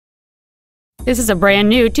This is a brand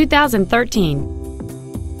new 2013.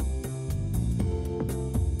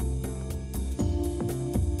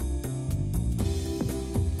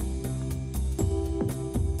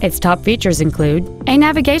 Its top features include a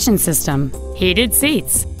navigation system, heated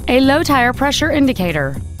seats, a low tire pressure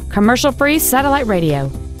indicator, commercial-free satellite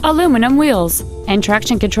radio, aluminum wheels, and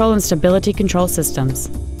traction control and stability control systems.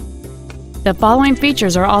 The following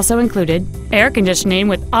features are also included: air conditioning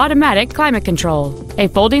with automatic climate control, a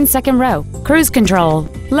folding second row, cruise control,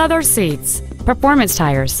 leather seats, performance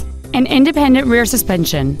tires, an independent rear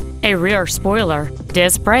suspension, a rear spoiler,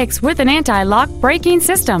 disc brakes with an anti-lock braking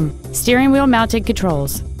system, steering wheel mounted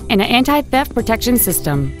controls, and an anti-theft protection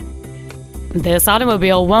system. This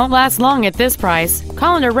automobile won't last long at this price.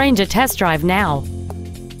 Call and arrange a test drive now.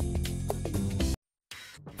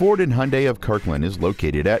 Ford and Hyundai of Kirkland is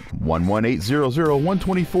located at 11800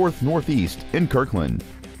 124th Northeast in Kirkland.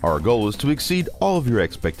 Our goal is to exceed all of your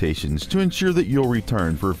expectations to ensure that you'll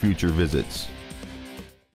return for future visits.